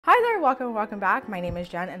Hi there, welcome back. My name is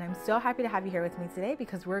Jen and I'm so happy to have you here with me today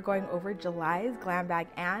because we're going over July's Glam Bag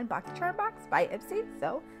and BoxyCharm box by Ipsy.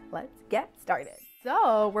 So let's get started.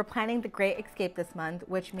 So we're planning the Great Escape this month,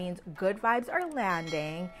 which means good vibes are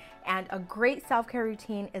landing and a great self-care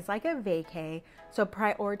routine is like a vacay. So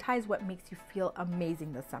prioritize what makes you feel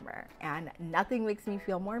amazing this summer. And nothing makes me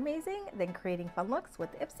feel more amazing than creating fun looks with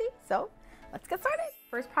Ipsy. So let's get started.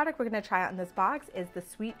 First product we're gonna try out in this box is the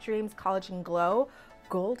Sweet Dreams Collagen Glow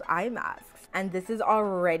Gold Eye Masks. And this is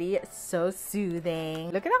already so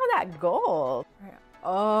soothing. Look at all that gold.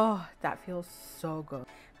 Oh, that feels so good.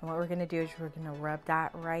 And what we're gonna do is we're gonna rub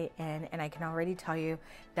that right in, and I can already tell you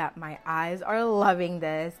that my eyes are loving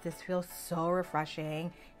this. This feels so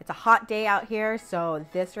refreshing. It's a hot day out here, so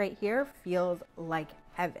this right here feels like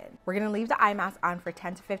heaven. We're gonna leave the eye mask on for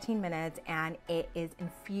 10 to 15 minutes, and it is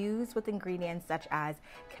infused with ingredients such as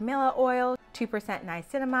camellia oil, 2%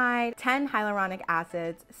 niacinamide, 10 hyaluronic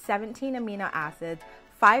acids, 17 amino acids,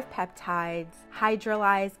 5 peptides,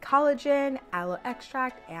 hydrolyzed collagen, aloe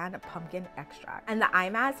extract, and pumpkin extract. And the eye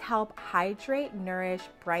masks help hydrate, nourish,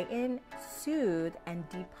 brighten, soothe, and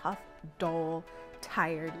depuff dull,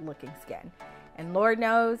 tired looking skin. And Lord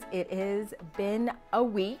knows it has been a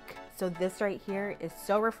week, so this right here is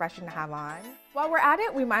so refreshing to have on. While we're at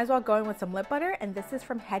it, we might as well go in with some lip butter, and this is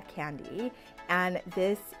from Kandy, and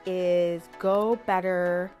this is Go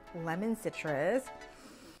Better Lemon Citrus.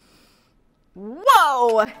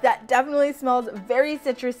 Whoa, that definitely smells very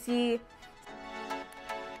citrusy.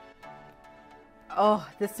 Oh,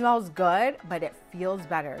 this smells good, but it feels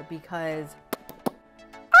better because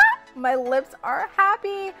my lips are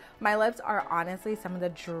happy. My lips are honestly some of the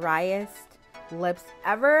driest lips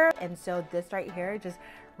ever. And so this right here just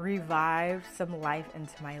revived some life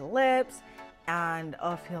into my lips, and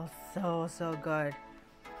oh, it feels so good.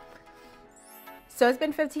 So it's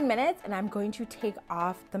been 15 minutes and I'm going to take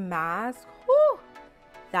off the mask. Whew,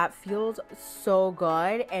 that feels so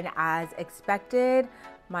good. And as expected,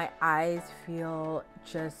 my eyes feel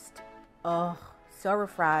just, oh, so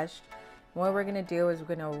refreshed. What we're gonna do is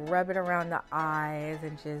we're gonna rub it around the eyes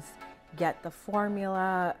and just get the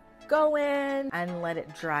formula going and let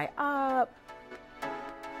it dry up.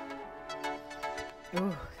 Ooh,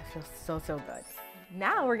 that feels so good.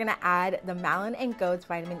 Now we're gonna add the Malin+Goetz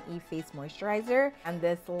Vitamin E Face Moisturizer, and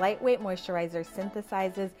this lightweight moisturizer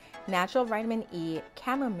synthesizes natural vitamin E,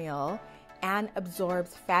 chamomile, and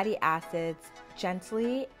absorbs fatty acids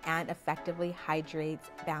gently and effectively hydrates,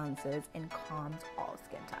 balances, and calms all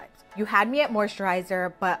skin types. You had me at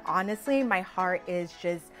moisturizer, but honestly, my heart is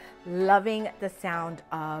just loving the sound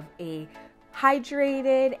of a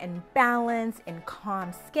hydrated and balanced and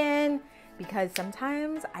calm skin. Because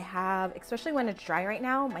sometimes I have, especially when it's dry right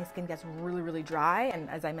now, my skin gets really dry. And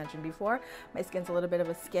as I mentioned before, my skin's a little bit of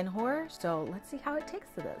a skin whore. So let's see how it takes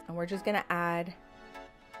to this. And we're just gonna add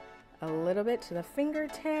a little bit to the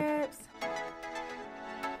fingertips.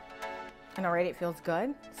 And already it feels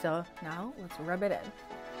good. So now let's rub it in.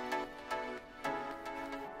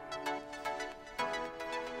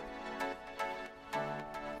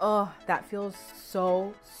 Oh, that feels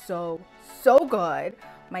so good.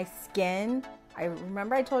 My skin, I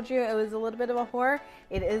remember I told you it was a little bit of a whore.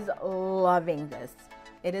 It is loving this.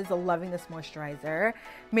 It is loving this moisturizer,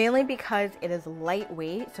 mainly because it is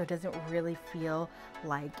lightweight, so it doesn't really feel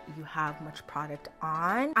like you have much product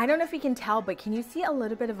on. I don't know if you can tell, but can you see a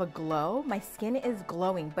little bit of a glow? My skin is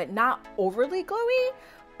glowing, but not overly glowy,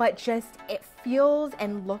 but just it feels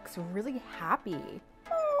and looks really happy.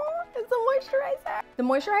 It's a moisturizer. The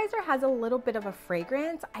moisturizer has a little bit of a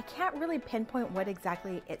fragrance. I can't really pinpoint what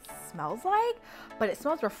exactly it smells like, but it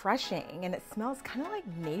smells refreshing and it smells kind of like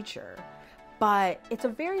nature, but it's a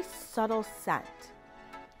very subtle scent.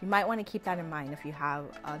 You might want to keep that in mind if you have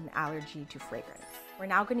an allergy to fragrance. We're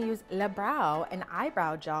now going to use Le Brow, an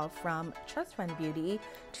eyebrow gel from Trust Fund Beauty,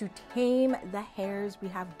 to tame the hairs we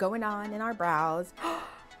have going on in our brows.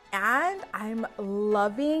 And I'm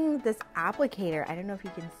loving this applicator. I don't know if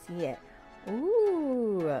you can see it.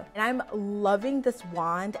 Ooh. And I'm loving this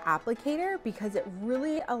wand applicator because it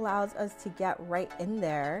really allows us to get right in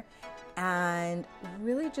there and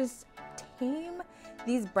really just tame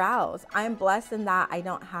these brows. I'm blessed in that I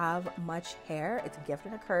don't have much hair. It's a gift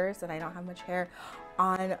and a curse, and I don't have much hair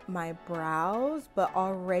on my brows, but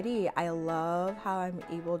already I love how I'm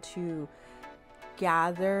able to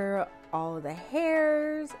gather all of the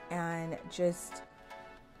hairs and just,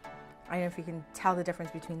 I don't know if you can tell the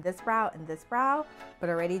difference between this brow and this brow, but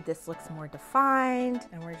already this looks more defined.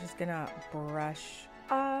 And we're just gonna brush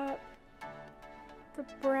up the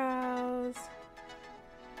brows.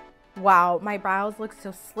 Wow, my brows look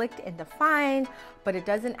so slicked and defined, but it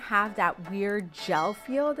doesn't have that weird gel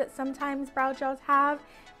feel that sometimes brow gels have.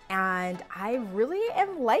 And I really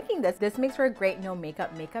am liking this. This makes for a great no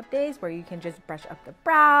makeup days where you can just brush up the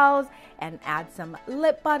brows and add some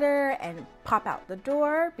lip butter and pop out the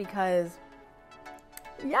door because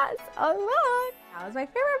yes, a lot. That was my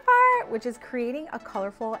favorite part, which is creating a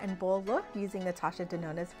colorful and bold look using Natasha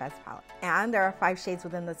Denona's Fez palette. And there are 5 shades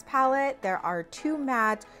within this palette. There are 2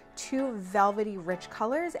 matte, 2 velvety rich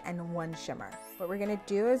colors, and 1 shimmer. What we're gonna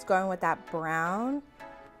do is go in with that brown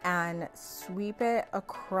and sweep it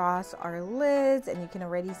across our lids, and you can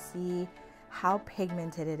already see how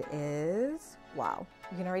pigmented it is. Wow,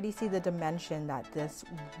 you can already see the dimension that this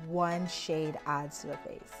 1 shade adds to the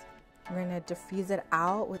face. We're gonna diffuse it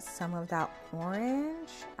out with some of that orange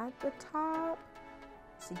at the top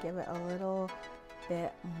to give it a little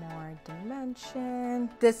bit more dimension.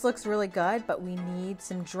 This looks really good, but we need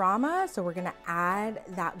some drama, so we're gonna add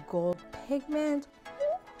that gold pigment.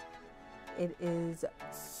 It is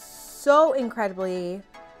so incredibly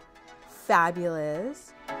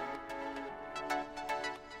fabulous.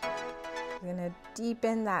 We're gonna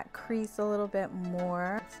deepen that crease a little bit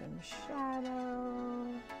more. Some shadow.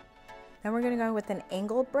 Then we're gonna go with an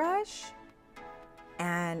angled brush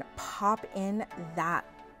and pop in that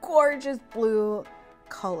gorgeous blue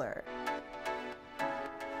color.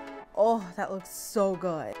 Oh, that looks so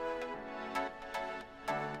good.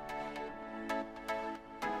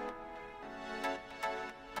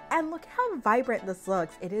 And look how vibrant this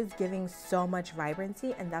looks. It is giving so much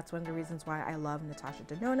vibrancy, and that's one of the reasons why I love Natasha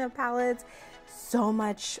Denona palettes. So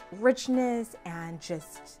much richness and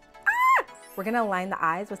just We're gonna line the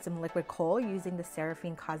eyes with some liquid kohl using the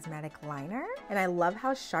Seraphine Cosmetic Liner. And I love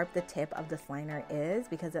how sharp the tip of this liner is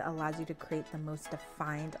because it allows you to create the most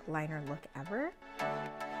defined liner look ever.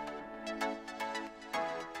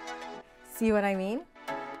 See what I mean?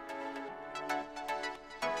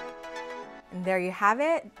 And there you have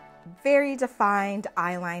it. Very defined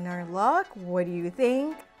eyeliner look. What do you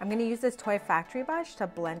think? I'm gonna use this Toyfactory brush to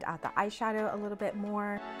blend out the eyeshadow a little bit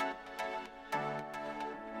more.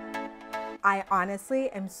 I honestly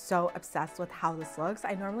am so obsessed with how this looks.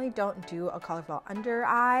 I normally don't do a colorful under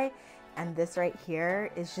eye, and this right here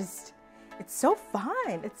is just, it's so fun.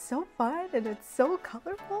 It's so fun and it's so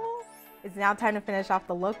colorful. It's now time to finish off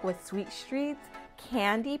the look with Sweet Street's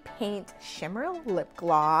Candy Paint Shimmer Lip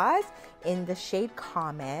Gloss in the shade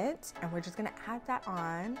Comet. And we're just gonna add that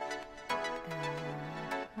on.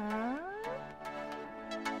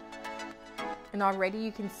 And already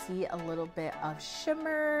you can see a little bit of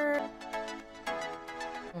shimmer.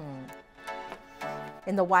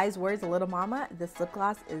 In the wise words of Little Mama, this lip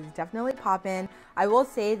gloss is definitely poppin'. I will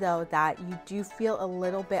say though that you do feel a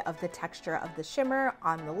little bit of the texture of the shimmer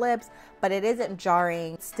on the lips, but it isn't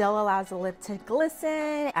jarring. It still allows the lip to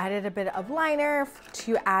glisten. Added a bit of liner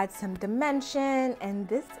to add some dimension, and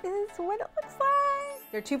this is what it looks like.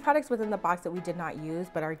 There are 2 products within the box that we did not use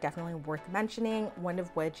but are definitely worth mentioning, one of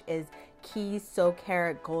which is Keys So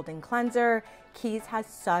Care Golden Cleanser. Keys has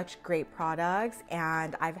such great products,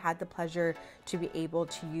 and I've had the pleasure to be able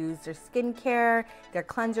to use their skincare. Their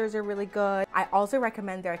cleansers are really good. I also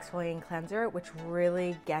recommend their exfoliating cleanser, which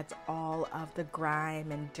really gets all of the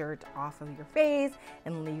grime and dirt off of your face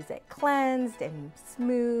and leaves it cleansed and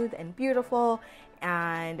smooth and beautiful.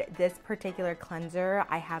 And this particular cleanser,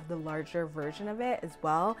 I have the larger version of it as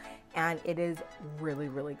well, and it is really,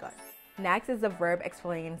 really good. Next is the Verb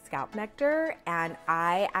Exfoliating Scalp Nectar, and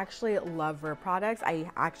I actually love Verb products.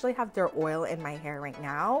 I actually have their oil in my hair right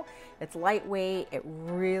now. It's lightweight, it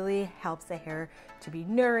really helps the hair to be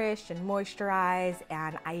nourished and moisturized,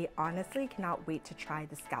 and I honestly cannot wait to try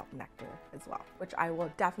the Scalp Nectar as well, which I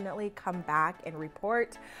will definitely come back and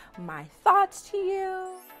report my thoughts to you.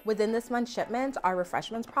 Within this month's shipment are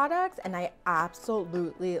Refreshments products, and I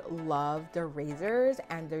absolutely love their razors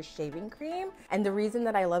and their shaving cream. And the reason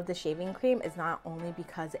that I love the shaving cream is not only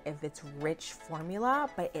because of its rich formula,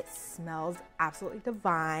 but it smells absolutely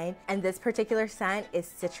divine. And this particular scent is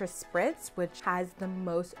Citrus Spritz, which has the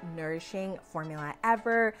most nourishing formula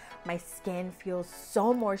ever. My skin feels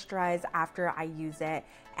so moisturized after I use it,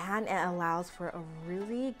 and it allows for a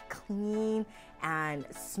really clean and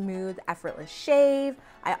smooth, effortless shave.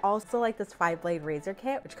 I also like this 5-blade razor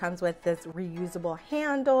kit, which comes with this reusable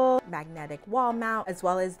handle, magnetic wall mount, as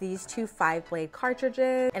well as these 2 5-blade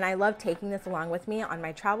cartridges. And I love taking this along with me on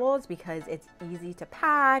my travels because it's easy to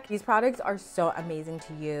pack. These products are so amazing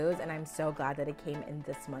to use, and I'm so glad that it came in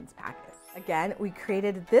this month's package. Again, we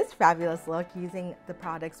created this fabulous look using the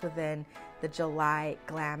products within the July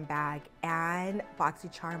Glam Bag and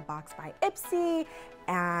BoxyCharm box by Ipsy,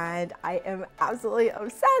 and I am absolutely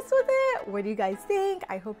obsessed with it. What do you guys think?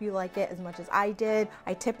 I hope you like it as much as I did.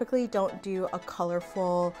 I typically don't do a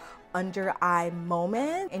colorful under eye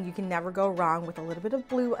moment, and you can never go wrong with a little bit of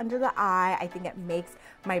blue under the eye. I think it makes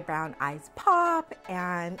my brown eyes pop,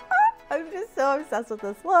 and I'm just so obsessed with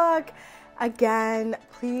this look. Again,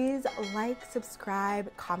 please like,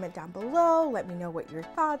 subscribe, comment down below, let me know what your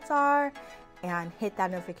thoughts are, and hit that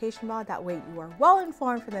notification bell. That way you are well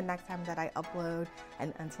informed for the next time that I upload.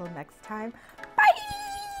 And until next time,